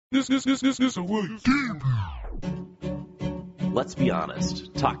This a what? Let's be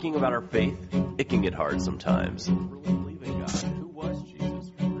honest, talking about our faith, it can get hard sometimes.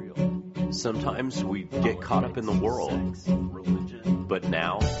 Sometimes we get caught up in the world, but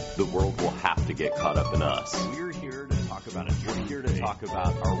now the world will have to get caught up in us. We're here to talk about it. We're here to talk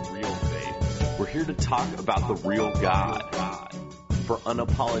about our real faith. We're here to talk about the real God. For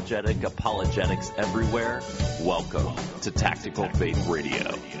unapologetic apologetics everywhere, welcome to Tactical Faith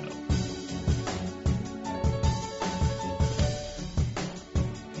Radio.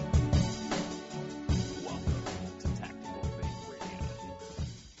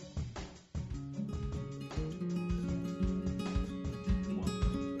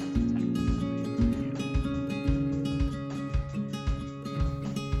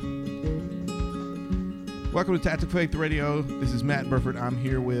 Welcome to Tactical Faith Radio. This is Matt Burford. I'm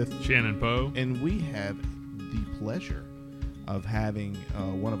here with Shannon Poe. And we have the pleasure of having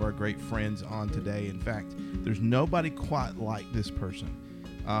one of our great friends on today. In fact, there's nobody quite like this person.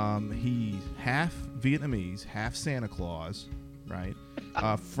 He's half Vietnamese, half Santa Claus, right?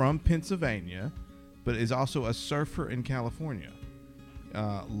 From Pennsylvania, but is also a surfer in California.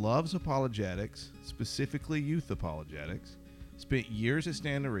 Loves apologetics, specifically youth apologetics. Spent years at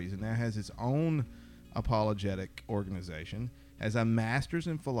Stand to Reason. Now has its own apologetic organization, has a master's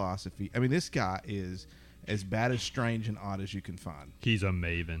in philosophy. I mean, this guy is as bad as strange and odd as you can find. He's a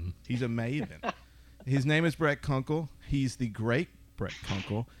maven. He's a maven. His name is Brett Kunkle. He's the great Brett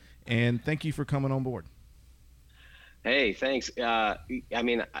Kunkle, and thank you for coming on board. Hey, thanks. I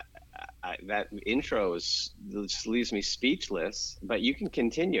mean, that intro just leaves me speechless, but you can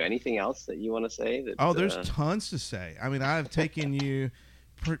continue. Anything else that you want to say? There's tons to say. I mean, I've taken you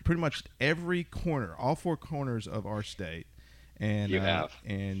pretty much every corner, all four corners of our state,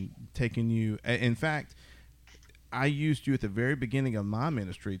 and taken you. In fact, I used you at the very beginning of my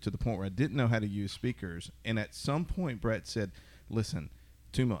ministry to the point where I didn't know how to use speakers, and at some point, Brett said, "Listen,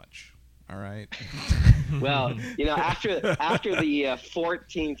 too much." All right. Well, after the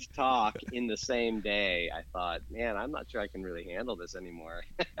 14th talk in the same day, I thought, man, I'm not sure I can really handle this anymore.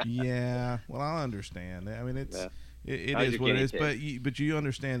 Yeah. Well, I understand. I mean, it is what it is, but you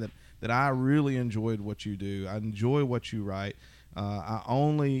understand that I really enjoyed what you do. I enjoy what you write. I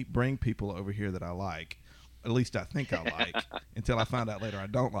only bring people over here that I like. At least I think I like, until I find out later I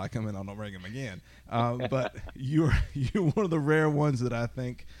don't like them and I don't bring them again. But you're one of the rare ones that I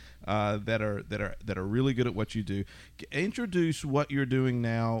think that are really good at what you do. Introduce what you're doing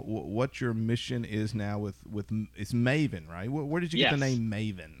now, what your mission is now with it's Maven, right? Where did you get the name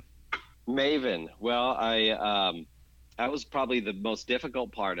Maven? Maven. Well, that was probably the most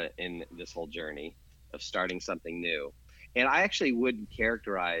difficult part in this whole journey of starting something new. And I actually wouldn't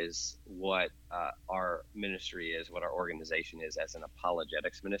characterize what our ministry is, what our organization is, as an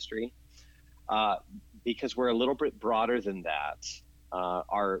apologetics ministry, because we're a little bit broader than that.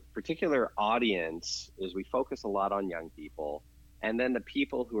 Our particular audience is we focus a lot on young people, and then the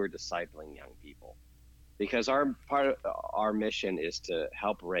people who are discipling young people. Because part of our mission is to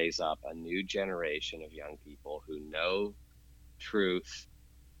help raise up a new generation of young people who know truth,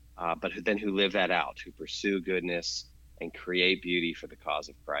 but who live that out, who pursue goodness and create beauty for the cause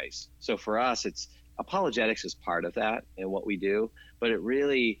of Christ. So for us, apologetics is part of that and what we do, but it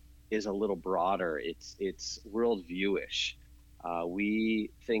really is a little broader. It's worldviewish.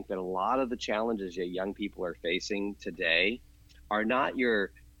 We think that a lot of the challenges that young people are facing today are not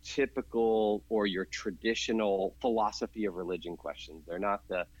your typical or your traditional philosophy of religion questions. They're not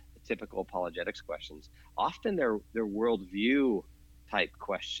the typical apologetics questions. Often they're worldview type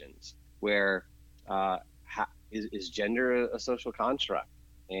questions where is gender a social construct?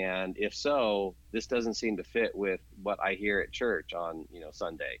 And if so, this doesn't seem to fit with what I hear at church on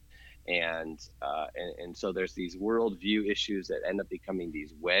Sunday. And so there's these worldview issues that end up becoming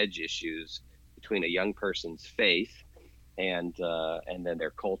these wedge issues between a young person's faith and then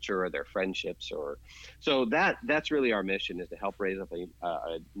their culture or their friendships, so that's really our mission, is to help raise up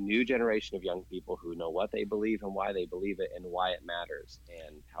a new generation of young people who know what they believe and why they believe it and why it matters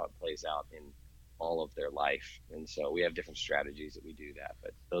and how it plays out in all of their life. And so we have different strategies that we do that,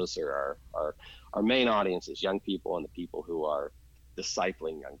 but those are our main audiences, young people and the people who are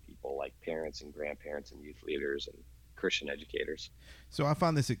discipling young people, like parents and grandparents and youth leaders and Christian educators. So I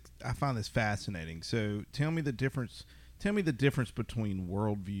find this fascinating. So tell me the difference between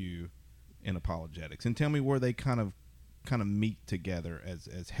worldview and apologetics, and tell me where they kind of meet together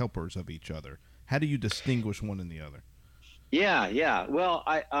as helpers of each other. How do you distinguish one and the other? Yeah. Well,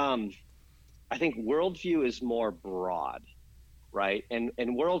 I think worldview is more broad, right? And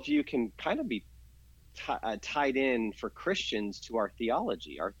worldview can kind of be tied in for Christians to our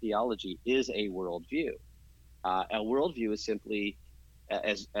theology. Our theology is a worldview. A worldview is simply,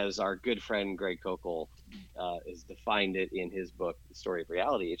 as our good friend Greg Koukl has defined it in his book, The Story of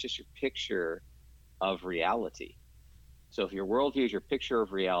Reality. It's just your picture of reality. So if your worldview is your picture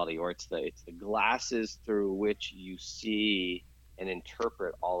of reality, or it's the glasses through which you see and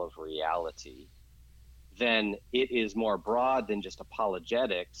interpret all of reality, then it is more broad than just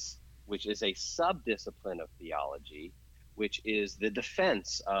apologetics, which is a subdiscipline of theology, which is the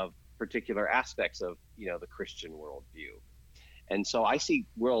defense of particular aspects of the Christian worldview. And so I see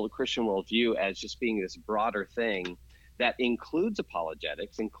Christian worldview as just being this broader thing that includes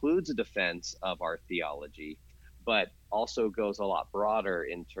apologetics, includes a defense of our theology, but also goes a lot broader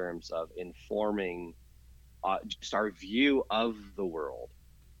in terms of informing just our view of the world,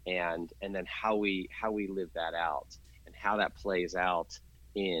 and then how we live that out, and how that plays out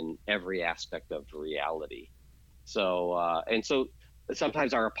in every aspect of reality. So so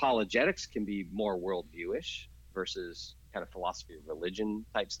sometimes our apologetics can be more worldviewish versus kind of philosophy of religion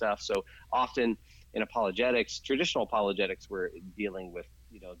type stuff. So often in apologetics, traditional apologetics, we're dealing with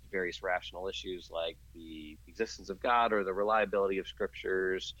various rational issues like the existence of God or the reliability of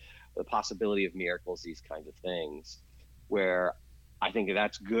scriptures, the possibility of miracles, these kinds of things, where I think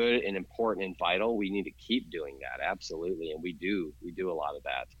that's good and important and vital. We need to keep doing that, absolutely, and we do a lot of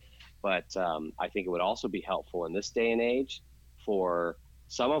that. But I think it would also be helpful in this day and age for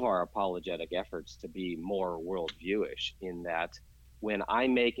some of our apologetic efforts to be more worldviewish, in that when I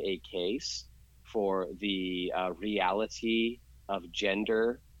make a case for the reality of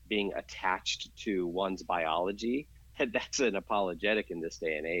gender being attached to one's biology, that's an apologetic in this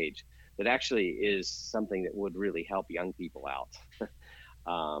day and age. That actually is something that would really help young people out.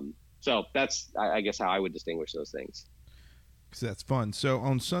 So that's, I guess, how I would distinguish those things. So that's fun. So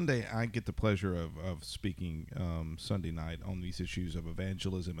on Sunday, I get the pleasure of speaking Sunday night on these issues of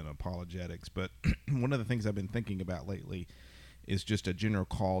evangelism and apologetics. But one of the things I've been thinking about lately is just a general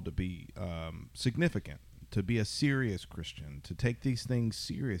call to be significant, to be a serious Christian, to take these things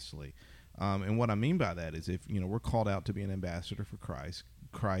seriously. And what I mean by that is, if we're called out to be an ambassador for Christ,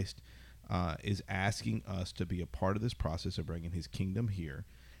 Christ is asking us to be a part of this process of bringing his kingdom here.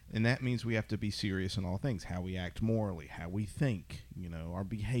 And that means we have to be serious in all things, how we act morally, how we think, our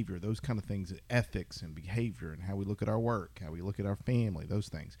behavior, those kind of things, ethics and behavior, and how we look at our work, how we look at our family, those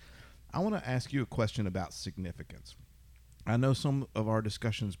things. I want to ask you a question about significance. I know some of our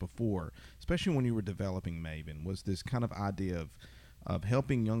discussions before, especially when you were developing Maven, was this kind of idea of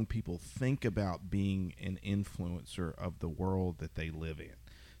helping young people think about being an influencer of the world that they live in.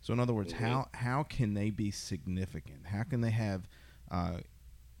 So in other words, how can they be significant? How can they have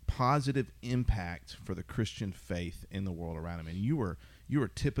positive impact for the Christian faith in the world around them? And you were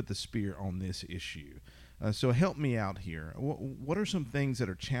tip of the spear on this issue. So help me out here. What are some things that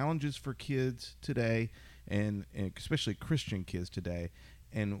are challenges for kids today, and especially Christian kids today?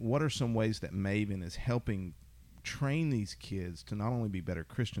 And what are some ways that Maven is helping train these kids to not only be better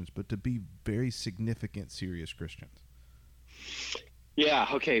Christians, but to be very significant, serious Christians? Yeah,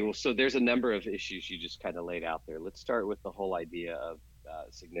 okay. Well, so there's a number of issues you just kind of laid out there. Let's start with the whole idea of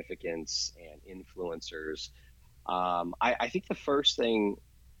significance and influencers. I think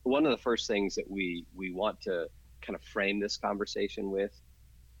one of the first things that we want to kind of frame this conversation with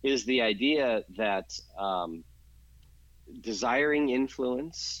is the idea that desiring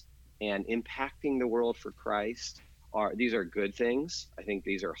influence and impacting the world for Christ these are good things. I think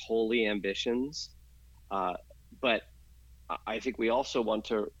these are holy ambitions. But I think we also want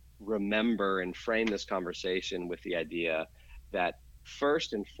to remember and frame this conversation with the idea that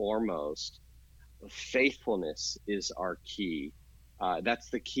first and foremost, faithfulness is our key. That's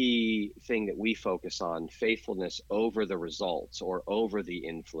the key thing that we focus on, faithfulness over the results or over the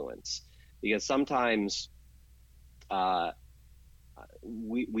influence. Because sometimes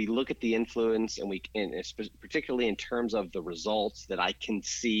we look at the influence and particularly in terms of the results that I can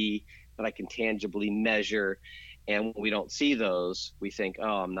see, that I can tangibly measure, and when we don't see those, we think,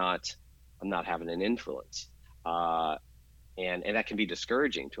 oh, I'm not having an influence. And that can be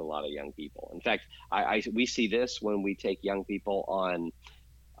discouraging to a lot of young people. In fact, we see this when we take young people on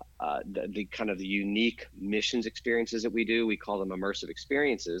the kind of the unique missions experiences that we do. We call them immersive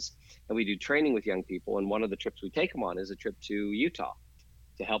experiences, and we do training with young people. And one of the trips we take them on is a trip to Utah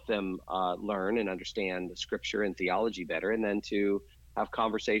to help them learn and understand scripture and theology better, and then to have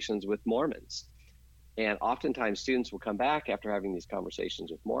conversations with Mormons. And oftentimes students will come back after having these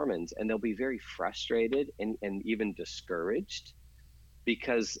conversations with Mormons, and they'll be very frustrated and even discouraged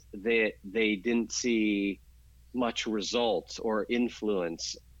because they didn't see much results or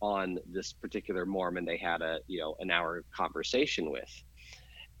influence on this particular Mormon they had an hour conversation with.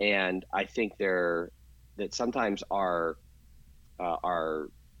 And I think that sometimes our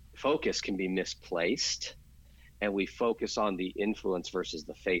focus can be misplaced, and we focus on the influence versus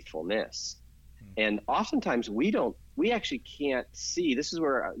the faithfulness. And oftentimes we actually can't see. This is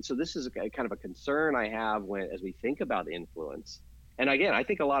a kind of a concern I have as we think about influence. And again, I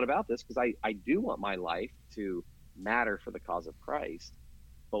think a lot about this because I do want my life to matter for the cause of Christ.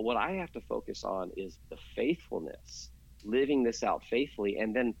 But what I have to focus on is the faithfulness, living this out faithfully.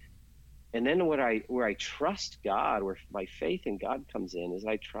 And then where I trust God, where my faith in God comes in, is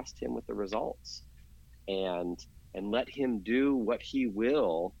I trust him with the results and let him do what he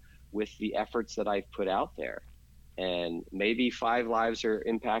will with the efforts that I've put out there. And maybe 5 lives are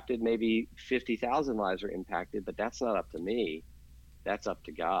impacted, maybe 50,000 lives are impacted, but that's not up to me. That's up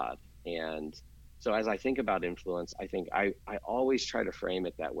to God. And so as I think about influence, I think I always try to frame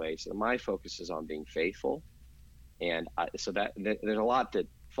it that way. So my focus is on being faithful. And so there's a lot that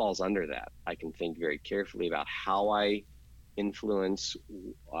falls under that. I can think very carefully about how I influence,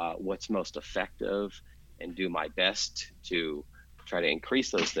 what's most effective, and do my best to try to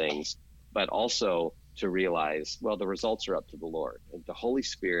increase those things, but also to realize, well, the results are up to the Lord. And the Holy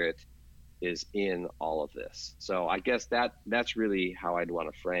Spirit is in all of this. So I guess that's really how I'd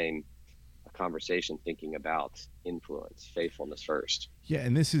want to frame a conversation, thinking about influence, faithfulness first. Yeah,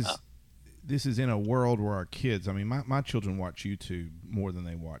 and this is in a world where our kids, I mean, my children watch YouTube more than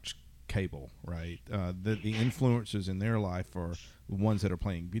they watch cable, right? The influences in their life are the ones that are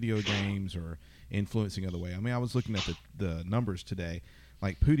playing video games or influencing other way. I mean, I was looking at the numbers today,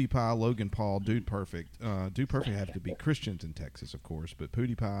 like PewDiePie, Logan Paul, Dude Perfect. Dude Perfect have to be Christians in Texas, of course, but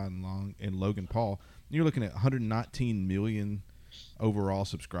PewDiePie and Logan Paul, you're looking at 119 million overall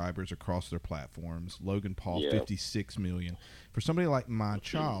subscribers across their platforms. Logan Paul, 56 million. For somebody like my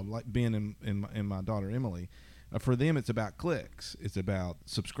child, like Ben and my daughter Emily, for them it's about clicks. It's about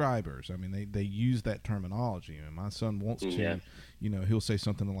subscribers. I mean, they use that terminology. And my son wants to, he'll say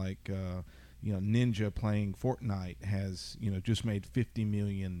something like, Ninja playing Fortnite has, just made $50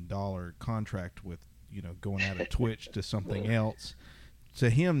 million contract with, going out of Twitch to something else. To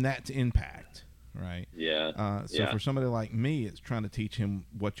him, that's impact. Right. Yeah. For somebody like me, it's trying to teach him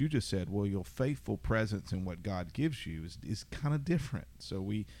what you just said. Well, your faithful presence in what God gives you is kind of different. So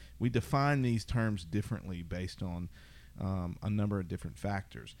we define these terms differently based on a number of different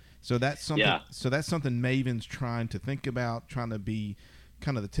factors. So that's something. Yeah. So that's something Maven's trying to think about, trying to be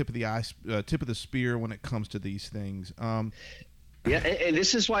kind of the tip of the spear when it comes to these things. And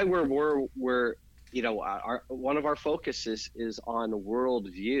this is why we're one of our focuses is on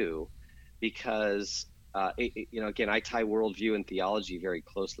worldview. Because, again, I tie worldview and theology very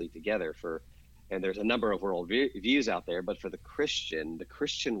closely together and there's a number of worldviews out there, but for the Christian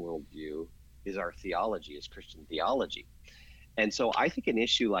worldview is our theology, is Christian theology. And so I think an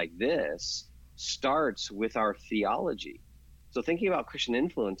issue like this starts with our theology. So thinking about Christian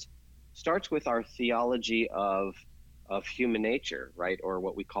influence starts with our theology of human nature, right? Or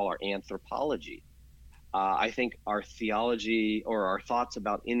what we call our anthropology. I think our theology or our thoughts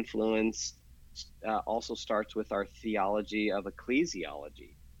about influence also starts with our theology of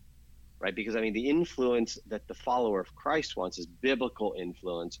ecclesiology, right? Because, I mean, the influence that the follower of Christ wants is biblical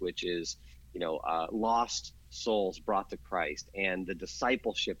influence, which is, lost souls brought to Christ and the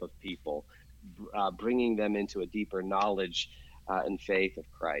discipleship of people, bringing them into a deeper knowledge and faith of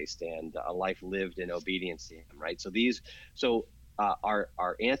Christ and a life lived in obedience to him, right? So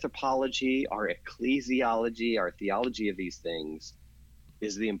our anthropology, our ecclesiology, our theology of these things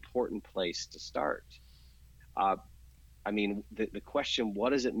is the important place to start. The question,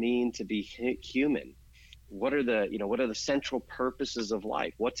 what does it mean to be human? What are the central purposes of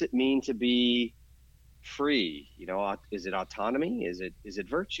life? What's it mean to be free? Is it autonomy? Is it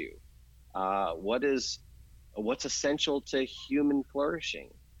virtue? What's essential to human flourishing?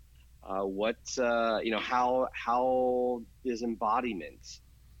 How is embodiment?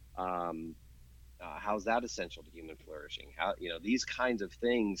 How's that essential to human flourishing? These kinds of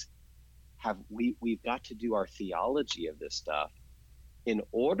things we've got to do our theology of this stuff in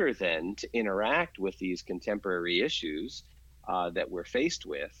order then to interact with these contemporary issues that we're faced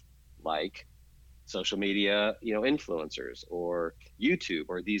with, like social media, influencers or YouTube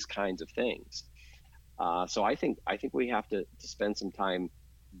or these kinds of things. So I think we have to spend some time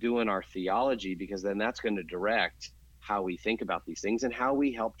doing our theology, because then that's going to direct how we think about these things and how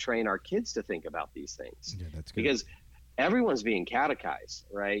we help train our kids to think about these things. Yeah, that's good. Because everyone's being catechized,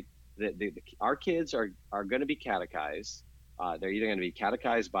 right? Our kids are going to be catechized. They're either going to be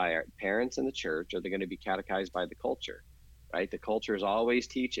catechized by our parents in the church, or they're going to be catechized by the culture. right? The culture is always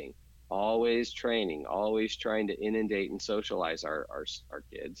teaching, always training, always trying to inundate and socialize our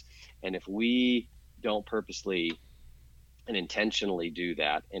kids. And if we don't purposely and intentionally do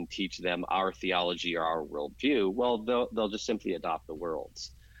that and teach them our theology or our worldview, well, they'll just simply adopt the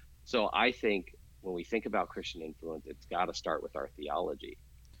world's. So I think when we think about Christian influence, it's got to start with our theology,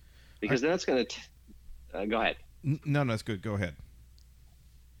 because then it's going to go ahead. No, that's good. Go ahead.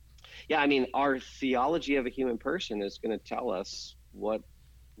 Yeah, I mean, our theology of a human person is going to tell us what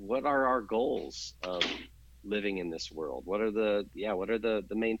are our goals of living in this world. What are the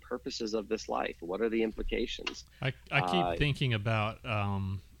main purposes of this life? What are the implications? I keep thinking about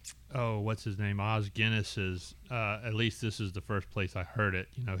what's his name? Os Guinness's. At least this is the first place I heard it.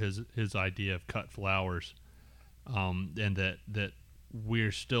 You know, his idea of cut flowers, and that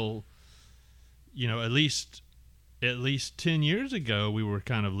we're still, you know, at least 10 years ago, we were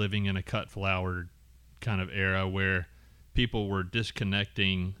kind of living in a cut flower kind of era where people were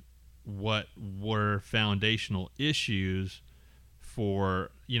disconnecting what were foundational issues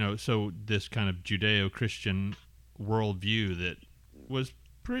for, you know, so this kind of Judeo-Christian worldview that was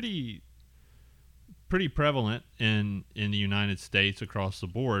pretty prevalent in the United States across the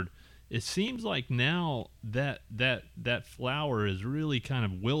board. It seems like now that flower is really kind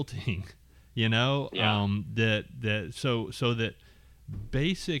of wilting. You know, yeah. So that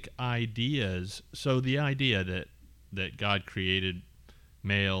basic ideas. So the idea that God created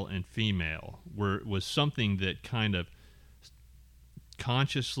male and female was something that kind of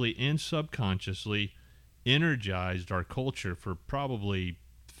consciously and subconsciously energized our culture for probably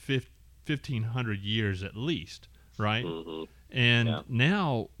 1,500 years at least, right? Mm-hmm. And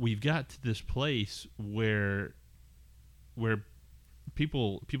now we've got to this place where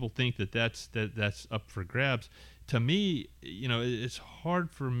people think that's up for grabs. To me, you know, it's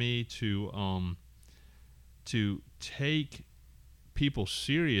hard for me to take people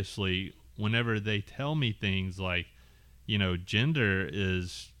seriously whenever they tell me things like, you know, gender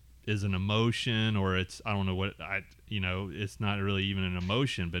is an emotion, or it's, I don't know what, it's not really even an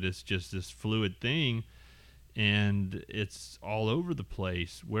emotion, but it's just this fluid thing and it's all over the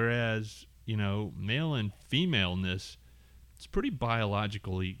place. Whereas, you know, male and femaleness, it's pretty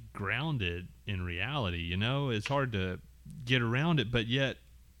biologically grounded in reality. You know, it's hard to get around it, but yet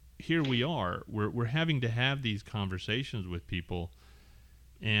here we are. We're having to have these conversations with people,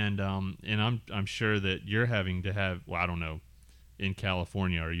 and I'm sure that you're having to have. Well, I don't know. In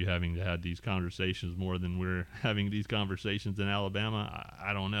California, are you having to have these conversations more than we're having these conversations in Alabama?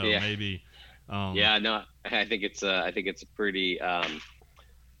 I don't know. Yeah. Maybe. No, I think it's a pretty.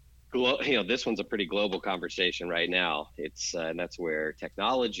 This one's a pretty global conversation right now. It's and that's where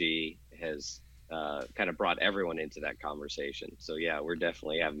technology has kind of brought everyone into that conversation. So yeah, we're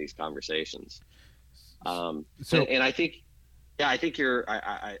definitely having these conversations. And I think, you're.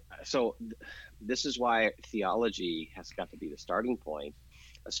 So this is why theology has got to be the starting point,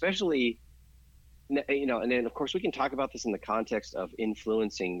 especially. You know, and then of course we can talk about this in the context of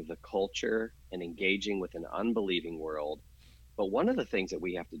influencing the culture and engaging with an unbelieving world. But one of the things that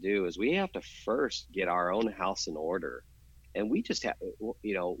we have to do is we have to first get our own house in order. And we just have,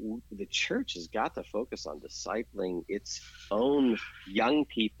 you know, the church has got to focus on discipling its own young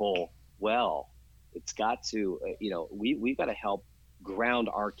people well. It's got to, we've got to help ground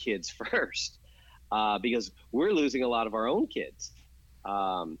our kids first because we're losing a lot of our own kids.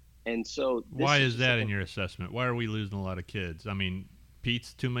 And so why is that in your assessment? Why are we losing a lot of kids? I mean,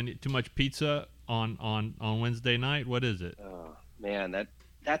 too much pizza on Wednesday night? What is it? Oh man,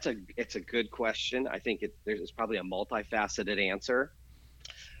 it's a good question. I think there's probably a multifaceted answer.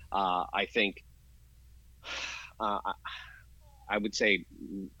 I think I would say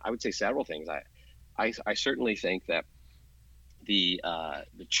several things. I certainly think that the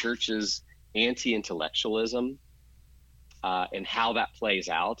church's anti-intellectualism and how that plays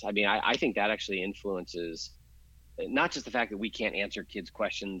out. I mean, I think that actually influences not just the fact that we can't answer kids'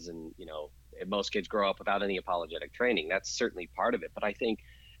 questions and, you know, most kids grow up without any apologetic training. That's certainly part of it. But I think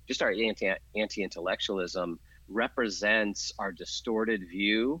just our anti-intellectualism represents our distorted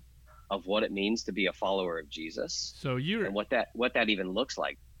view of what it means to be a follower of Jesus. So and what that even looks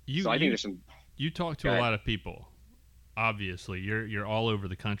like. So I think there's some. You talk to a lot of people. Obviously, you're all over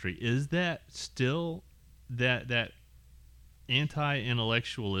the country. Is that still that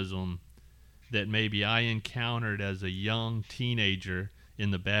anti-intellectualism that maybe I encountered as a young teenager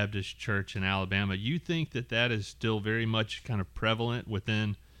in the Baptist church in Alabama? You think that is still very much kind of prevalent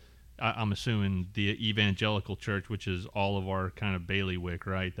within, I'm assuming, the evangelical church, which is all of our kind of bailiwick,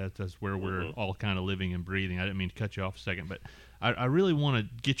 right? That's where we're all kind of living and breathing. I didn't mean to cut you off a second, but I really want to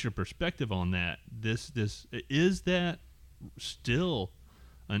get your perspective on that. Is that still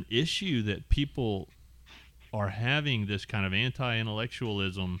an issue that people are having this kind of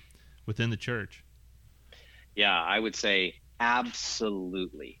anti-intellectualism within the church. Yeah, I would say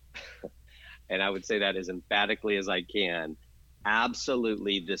absolutely. And I would say that as emphatically as I can.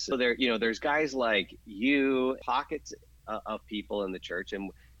 Absolutely. This is there, there's guys like you, pockets of people in the church, and,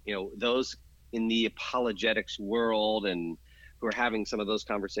 those in the apologetics world and who are having some of those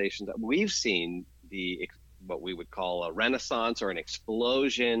conversations. We've seen what we would call a renaissance or an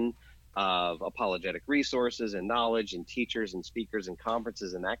explosion of apologetic resources and knowledge and teachers and speakers and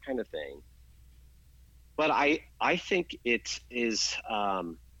conferences and that kind of thing. But I think it is,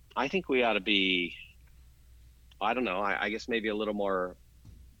 I think we ought to be, I don't know, I guess maybe a little more,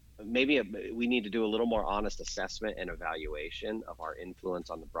 we need to do a little more honest assessment and evaluation of our influence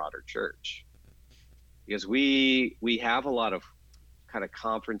on the broader church. Because we have a lot of kind of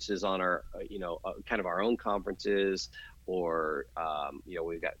conferences on our, kind of our own conferences, or,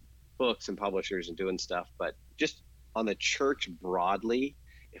 we've got books and publishers and doing stuff, but just on the church broadly,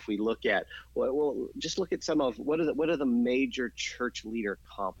 if we look at, well, just look at some of what are the major church leader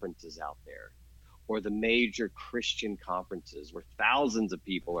conferences out there, or the major Christian conferences where thousands of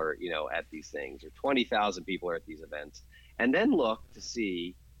people are, at these things, or 20,000 people are at these events, and then look to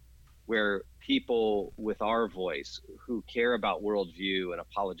see where people with our voice who care about worldview and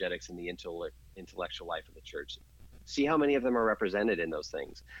apologetics and the intellectual life of the church, see how many of them are represented in those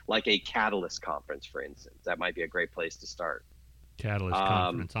things, like a Catalyst conference, for instance. That might be a great place to start. Catalyst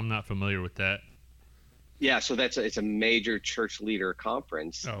conference. I'm not familiar with that. Yeah, so it's a major church leader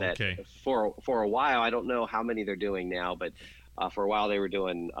conference. Okay. For a while, I don't know how many they're doing now, but for a while they were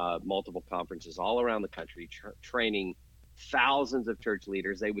doing multiple conferences all around the country, training thousands of church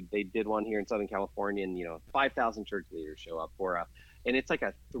leaders. They did one here in Southern California, and 5,000 church leaders show up and it's like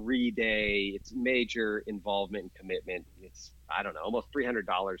a 3-day. It's major involvement and commitment. It's, I don't know, almost $300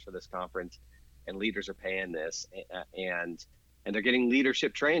 for this conference, and leaders are paying this, and they're getting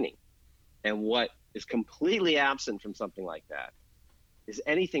leadership training. And what is completely absent from something like that is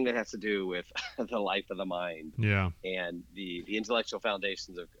anything that has to do with the life of the mind, and the intellectual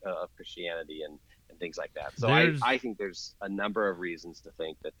foundations of Christianity and things like that. So I think there's a number of reasons to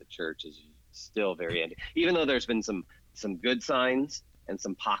think that the church is still very even though there's been some good signs and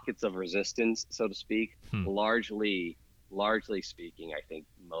some pockets of resistance, so to speak. Largely speaking, I think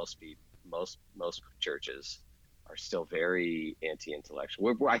most churches are still very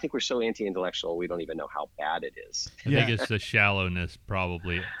anti-intellectual. I think we're so anti-intellectual we don't even know how bad it is. I think it's the shallowness,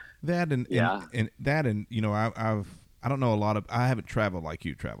 probably. I don't know a lot of. I haven't traveled like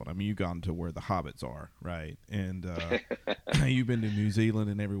you traveled. I mean, you've gone to where the hobbits are, right? And you've been to New Zealand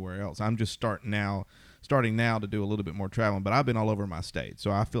and everywhere else. I'm just starting now to do a little bit more traveling, but I've been all over my state,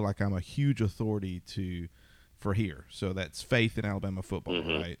 so I feel like I'm a huge authority for here. So that's Faith in Alabama football,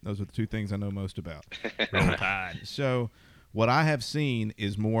 right? Those are the two things I know most about. So what I have seen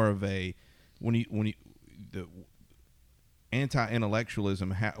is more of a the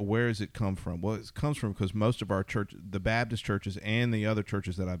anti-intellectualism. Where does it come from? Well, it comes from because most of our church, the Baptist churches and the other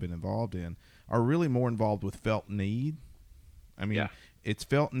churches that I've been involved in, are really more involved with felt need. I mean, it's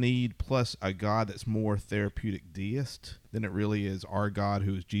felt need plus a God that's more therapeutic deist than it really is our God,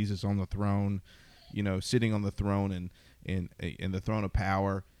 who is Jesus on the throne, sitting on the throne and in the throne of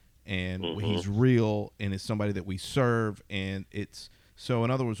power, and he's real and is somebody that we serve. And it's so,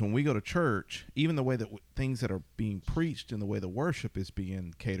 in other words, when we go to church, even the way that things that are being preached and the way the worship is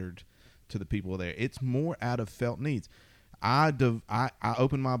being catered to the people there, it's more out of felt needs. I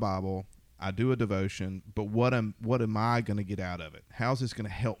open my Bible, I do a devotion, but what am I going to get out of it? How's this going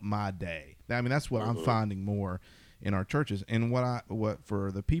to help my day? I mean, that's what I'm finding more in our churches. And what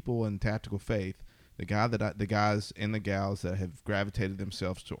for the people in Tactical Faith, the guys and the gals that have gravitated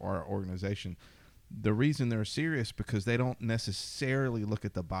themselves to our organization, the reason they're serious because they don't necessarily look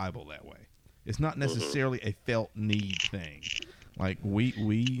at the Bible that way. It's not necessarily a felt need thing. Like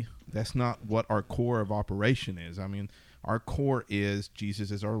we that's not what our core of operation is. I mean, our core is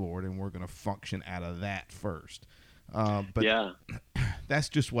Jesus is our Lord, and we're going to function out of that first. But that's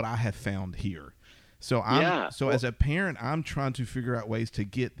just what I have found here. So as a parent, I'm trying to figure out ways to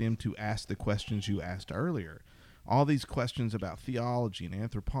get them to ask the questions you asked earlier. All these questions about theology and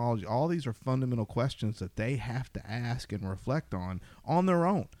anthropology, all these are fundamental questions that they have to ask and reflect on their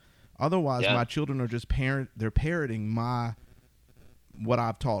own. Otherwise, my children are just they're parroting what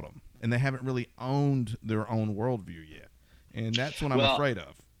I've taught them, and they haven't really owned their own worldview yet. And that's what I'm afraid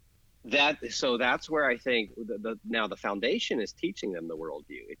of. That's where I think now the foundation is teaching them the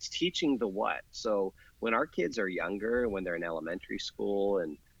worldview. It's teaching the what. So when our kids are younger, when they're in elementary school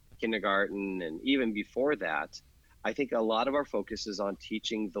and kindergarten, and even before that, I think a lot of our focus is on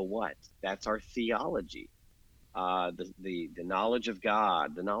teaching the what. That's our theology. The knowledge of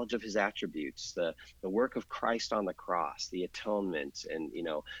God, the knowledge of his attributes, the work of Christ on the cross, the atonement, and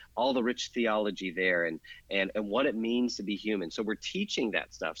all the rich theology there, and what it means to be human. So we're teaching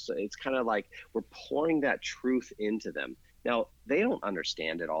that stuff. So it's kind of like we're pouring that truth into them. Now, they don't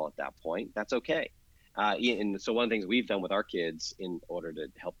understand it all at that point. That's okay. And so one of the things we've done with our kids in order to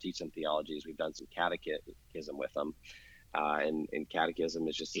help teach them theology is we've done some catechism with them. And catechism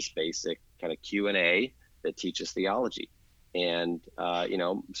is just this basic kind of Q&A that teaches theology. And,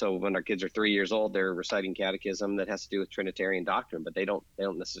 so when our kids are 3 years old, they're reciting catechism that has to do with Trinitarian doctrine, but they don't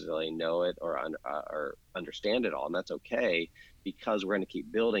necessarily know it or understand it all. And that's okay, because we're going to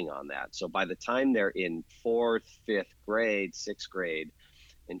keep building on that. So by the time they're in 4th, 5th grade, 6th grade,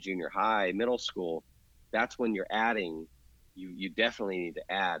 in junior high, middle school, that's when you're adding, you definitely need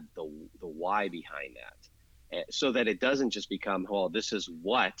to add the why behind that, so that it doesn't just become, well, this is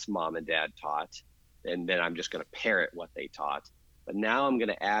what mom and dad taught, and then I'm just going to parrot what they taught. But now I'm going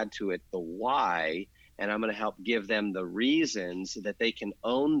to add to it the why, and I'm going to help give them the reasons that they can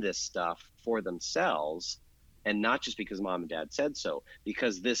own this stuff for themselves, and not just because mom and dad said so,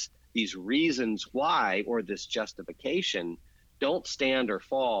 because these reasons why, or this justification, don't stand or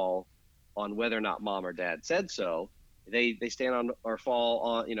fall on whether or not mom or dad said so. They stand on or fall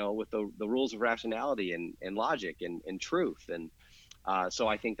on, with the rules of rationality and logic and truth. And so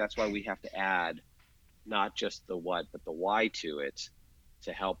I think that's why we have to add not just the what, but the why to it,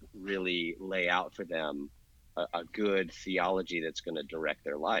 to help really lay out for them a good theology that's going to direct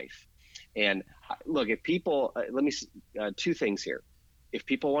their life. And look, if people, let me, two things here. If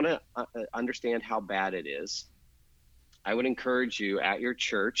people want to understand how bad it is, I would encourage you at your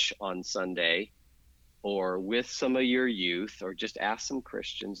church on Sunday, or with some of your youth, or just ask some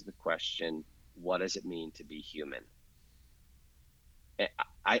Christians the question, what does it mean to be human?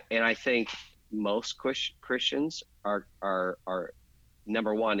 I think most Christians are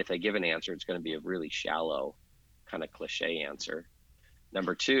number one, if they give an answer, it's going to be a really shallow kind of cliche answer.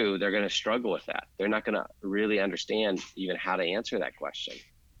 Number two, they're going to struggle with that. They're not going to really understand even how to answer that question.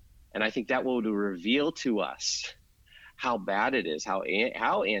 And I think that will reveal to us how bad it is, how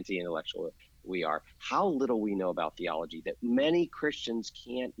anti-intellectual we are, how little we know about theology, that many Christians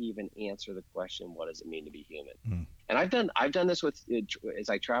can't even answer the question, what does it mean to be human? And I've done this with, as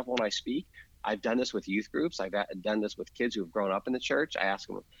I travel and I speak, I've done this with youth groups. I've done this with kids who have grown up in the church. I ask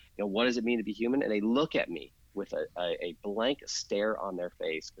them, what does it mean to be human? And they look at me with a blank stare on their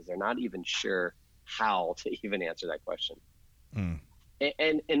face, because they're not even sure how to even answer that question.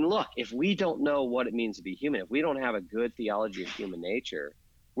 And look, if we don't know what it means to be human, if we don't have a good theology of human nature,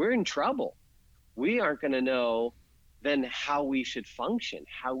 we're in trouble. We aren't going to know then how we should function,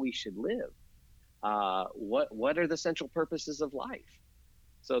 how we should live. What are the central purposes of life?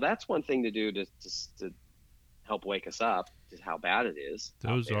 So that's one thing to do to help wake us up to how bad it is.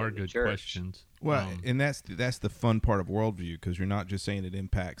 Those are good questions. Well, and that's the fun part of worldview, because you're not just saying it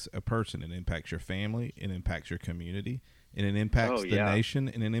impacts a person, it impacts your family, it impacts your community, and it impacts the nation,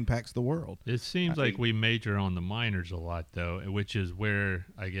 and it impacts the world. It seems like we major on the minors a lot, though, which is where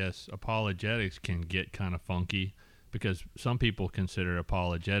I guess apologetics can get kind of funky, because some people consider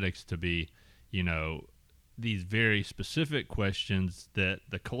apologetics to be, these very specific questions that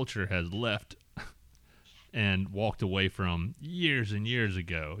the culture has left and walked away from years and years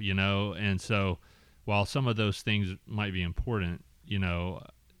ago, and so while some of those things might be important, it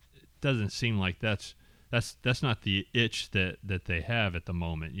doesn't seem like that's not the itch that they have at the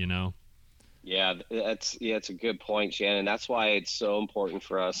moment, Yeah, it's a good point, Shannon. That's why it's so important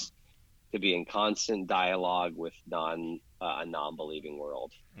for us to be in constant dialogue with a non-believing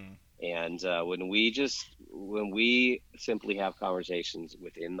world. And when we simply have conversations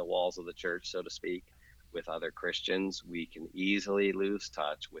within the walls of the church, so to speak, with other Christians, we can easily lose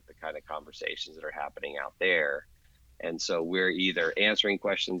touch with the kind of conversations that are happening out there. And so we're either answering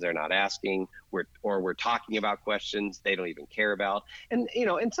questions they're not asking, we're talking about questions they don't even care about. And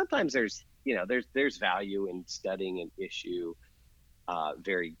and sometimes there's value in studying an issue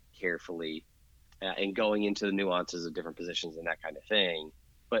very carefully and going into the nuances of different positions and that kind of thing.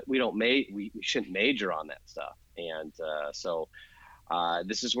 But we shouldn't major on that stuff. And so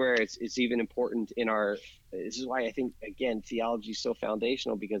this is where it's even important this is why I think, again, theology is so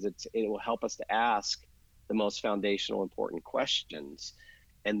foundational, because it will help us to ask the most foundational, important questions.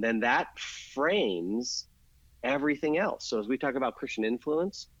 And then that frames everything else. So as we talk about Christian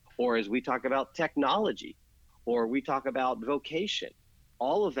influence, or as we talk about technology, or we talk about vocation,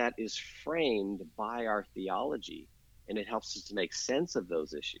 all of that is framed by our theology, and it helps us to make sense of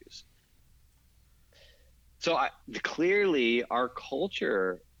those issues. So clearly, our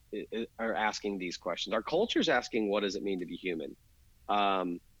culture are asking these questions. Our culture is asking, what does it mean to be human?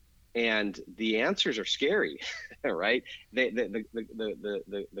 And the answers are scary, right? The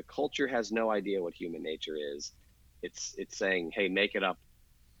culture has no idea what human nature is. It's saying, hey, make it up.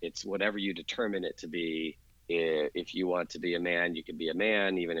 It's whatever you determine it to be. If you want to be a man, you can be a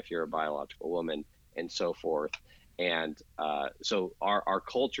man, even if you're a biological woman, and so forth. And so our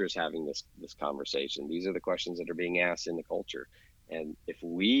culture is having this conversation. These are the questions that are being asked in the culture. And if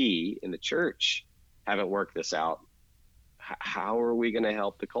we in the church haven't worked this out, how are we going to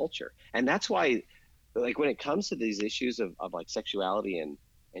help the culture? And that's why, like, when it comes to these issues of like sexuality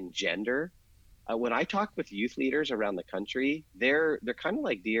and gender, when I talk with youth leaders around the country, they're kind of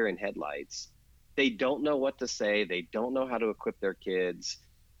like deer in headlights. They don't know what to say. They don't know how to equip their kids.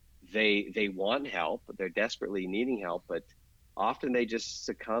 They want help. They're desperately needing help, but often they just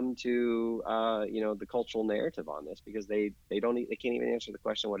succumb to the cultural narrative on this because they can't even answer the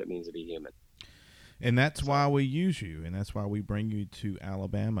question what it means to be human. And that's why we use you, and that's why we bring you to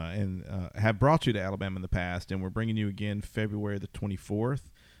Alabama, and have brought you to Alabama in the past, and we're bringing you again February the 24th.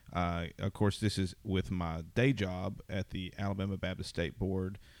 Of course, this is with my day job at the Alabama Baptist State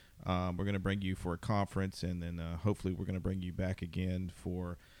Board. We're going to bring you for a conference, and then hopefully we're going to bring you back again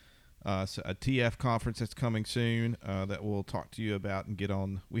for a TF conference that's coming soon that we'll talk to you about and get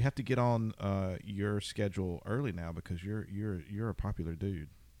on. We have to get on your schedule early now because you're a popular dude.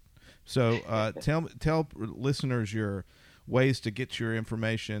 So tell listeners your ways to get your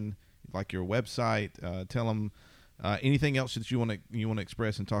information, like your website. Tell them anything else that you want to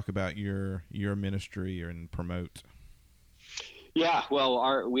express and talk about your ministry and promote. Yeah,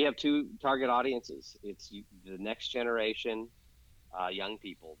 well, we have two target audiences. It's the next generation, young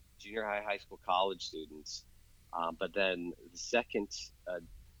people, junior high, high school, college students. But then the second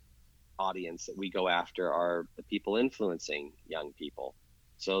audience that we go after are the people influencing young people.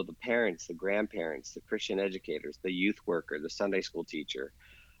 So the parents, the grandparents, the Christian educators, the youth worker, the Sunday school teacher,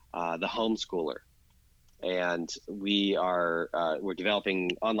 the homeschooler. And we're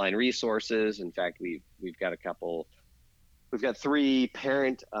developing online resources. In fact, we've got we've got 3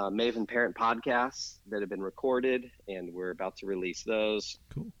 Maven parent podcasts that have been recorded, and we're about to release those.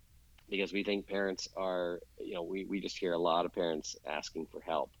 Cool. Because we think parents are, we just hear a lot of parents asking for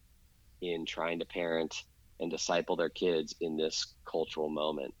help in trying to parent and disciple their kids in this cultural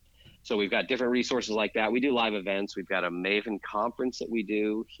moment. So we've got different resources like that. We do live events. We've got a Maven conference that we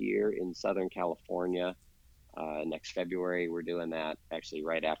do here in Southern California. Next February, we're doing that actually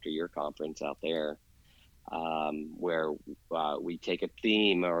right after your conference out there, where we take a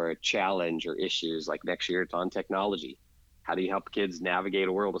theme or a challenge or issues. Like next year, it's on technology. How do you help kids navigate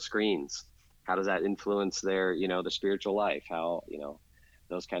a world of screens? How does that influence their, the spiritual life? How,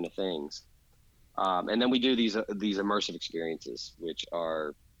 those kind of things. And then we do these immersive experiences, which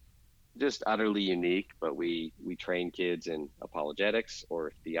are just utterly unique, but we train kids in apologetics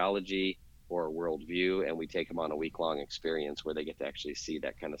or theology or worldview, and we take them on a week-long experience where they get to actually see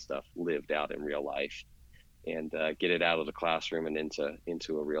that kind of stuff lived out in real life and get it out of the classroom and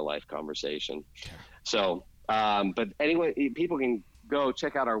into a real-life conversation. So, but anyway, people can go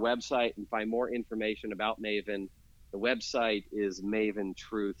check out our website and find more information about Maven. The website is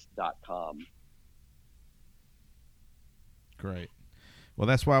maventruth.com. Great. Well,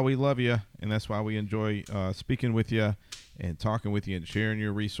 that's why we love you, and that's why we enjoy speaking with you and talking with you and sharing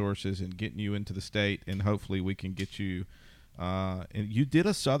your resources and getting you into the state, and hopefully we can get you and you did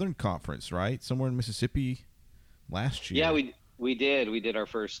a Southern conference, right? Somewhere in Mississippi last year. Yeah, we did our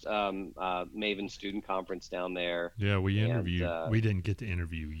first Maven student conference down there. Yeah, we interviewed. We didn't get to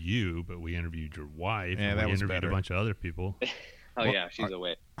interview you, but we interviewed your wife. Yeah, and that we was interviewed better. a bunch of other people. Yeah, she's a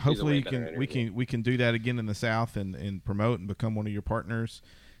way. Hopefully we can do that again in the South and promote and become one of your partners.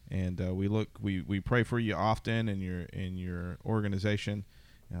 And we pray for you often in your organization.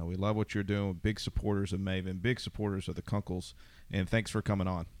 We love what you're doing. Big supporters of Maven, big supporters of the Kunkles, and thanks for coming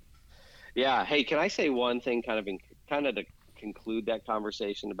on. Yeah. Hey, can I say one thing kind of to conclude that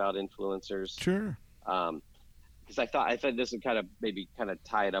conversation about influencers? Sure. Because I thought this would kind of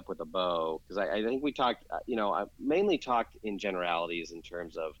tie it up with a bow, because I think we talked, I mainly talked in generalities in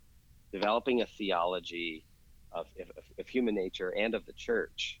terms of developing a theology of human nature and of the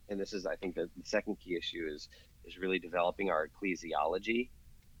church. And this is, I think, the second key issue is really developing our ecclesiology,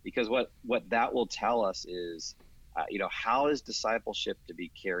 because what that will tell us is, how is discipleship to be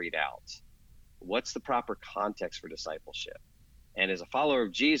carried out? What's the proper context for discipleship? And as a follower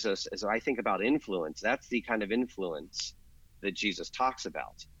of Jesus, as I think about influence, that's the kind of influence that Jesus talks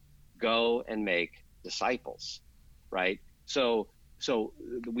about. Go and make disciples, right? So So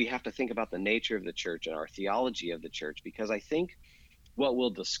we have to think about the nature of the church and our theology of the church, because I think what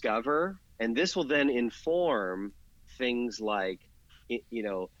we'll discover, and this will then inform things like,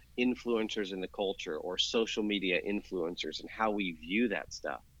 influencers in the culture or social media influencers and how we view that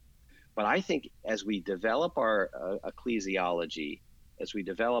stuff. But I think as we develop our ecclesiology, as we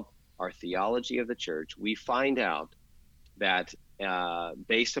develop our theology of the church, we find out that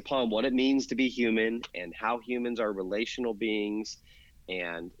based upon what it means to be human and how humans are relational beings,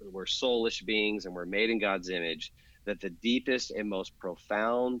 and we're soulish beings and we're made in God's image, that the deepest and most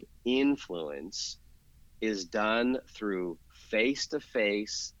profound influence is done through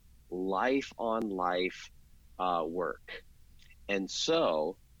face-to-face, life-on-life work. And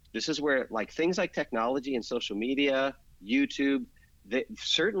so this is where, like, things like technology and social media, YouTube,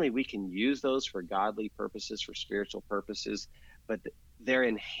 certainly we can use those for godly purposes, for spiritual purposes, but they're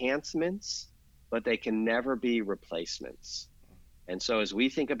enhancements, but they can never be replacements. And so as we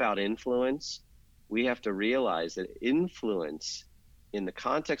think about influence, we have to realize that influence in the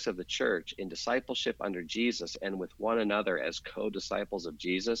context of the church, in discipleship under Jesus and with one another as co-disciples of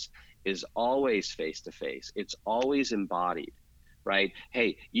Jesus, is always face-to-face. It's always embodied, right?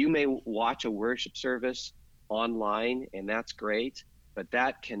 Hey, you may watch a worship service online, and that's great, but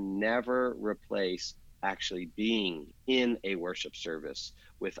that can never replace actually being in a worship service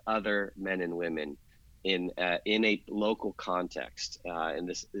with other men and women in a local context, and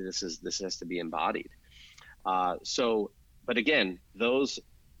this has to be embodied. But again, those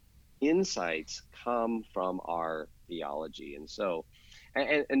insights come from our theology, and so,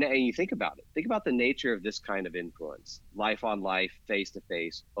 and you think about it. Think about the nature of this kind of influence: life on life, face to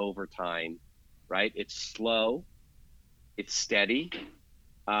face, over time, right? It's slow, it's steady.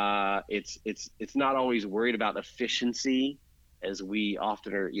 It's not always worried about efficiency, as we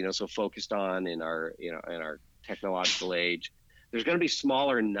often are, so focused on in our technological age. There's going to be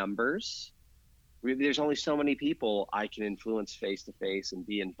smaller numbers. There's only so many people I can influence face to face and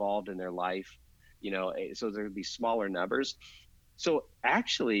be involved in their life, so there'll be smaller numbers. So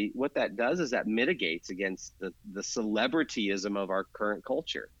actually what that does is that mitigates against the celebrityism of our current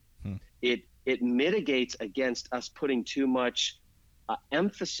culture. It mitigates against us putting too much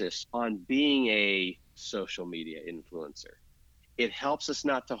emphasis on being a social media influencer. It helps us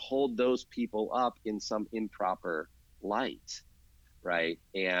not to hold those people up in some improper light, right?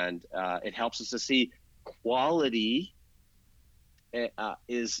 And it helps us to see quality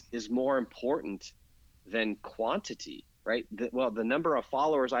is more important than quantity, right? The number of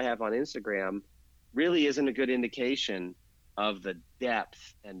followers I have on Instagram really isn't a good indication of the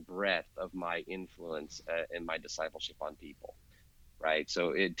depth and breadth of my influence and my discipleship on people, right?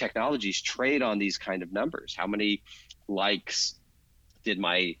 So technologies trade on these kind of numbers. How many likes did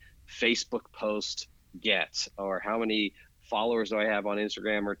my Facebook post get, or how many followers do I have on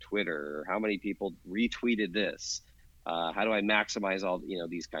Instagram or Twitter, or how many people retweeted this? How do I maximize all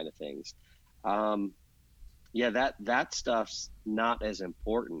these kind of things? That stuff's not as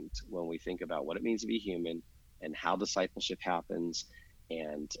important when we think about what it means to be human and how discipleship happens,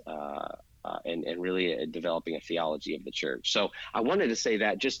 and really developing a theology of the church. So I wanted to say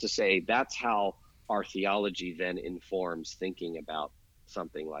that just to say that's how our theology then informs thinking about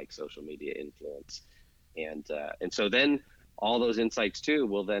something like social media influence. And so then all those insights too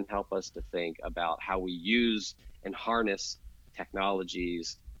will then help us to think about how we use and harness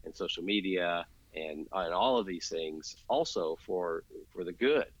technologies and social media and all of these things also for the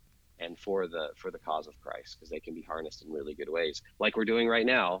good and for the cause of Christ, because they can be harnessed in really good ways, like we're doing right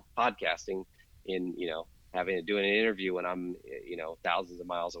now, podcasting, in doing an interview when I'm thousands of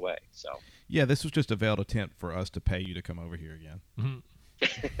miles away. So yeah, this was just a veiled attempt for us to pay you to come over here again. Mm-hmm.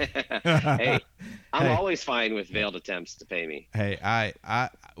 Hey, I'm always fine with veiled attempts to pay me. Hey,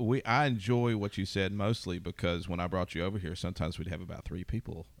 I enjoy what you said, mostly because when I brought you over here, sometimes we'd have about 3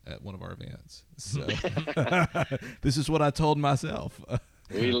 people at one of our events. So this is what I told myself.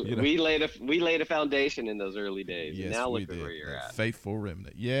 We laid a foundation in those early days. Yes, and now look at where you're at. Faithful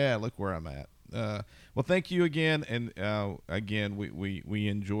remnant. Yeah, look where I'm at. Well, thank you again, and again, we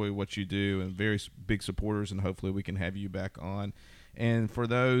enjoy what you do, and very big supporters, and hopefully we can have you back on. And for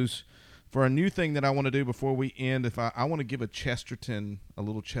a new thing that I want to do before we end, I want to give a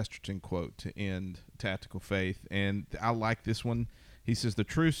little Chesterton quote to end Tactical Faith, and I like this one. He says, "The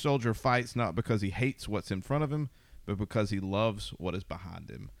true soldier fights not because he hates what's in front of him, but because he loves what is behind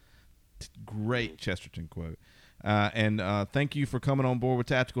him." Great Chesterton quote. And thank you for coming on board with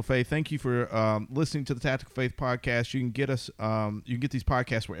Tactical Faith. Thank you for listening to the Tactical Faith podcast. You can get us, you can get these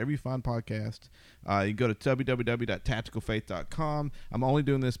podcasts wherever you find podcasts. You can go to www.tacticalfaith.com. I'm only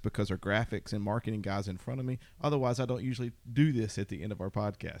doing this because our graphics and marketing guys in front of me. Otherwise, I don't usually do this at the end of our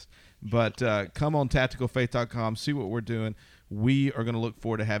podcast. But come on tacticalfaith.com, see what we're doing. We are going to look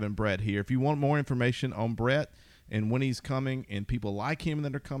forward to having Brett here. If you want more information on Brett and when he's coming and people like him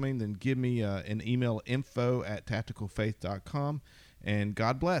that are coming, then give me an email, info@tacticalfaith.com. And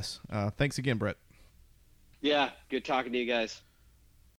God bless. Thanks again, Brett. Yeah, good talking to you guys.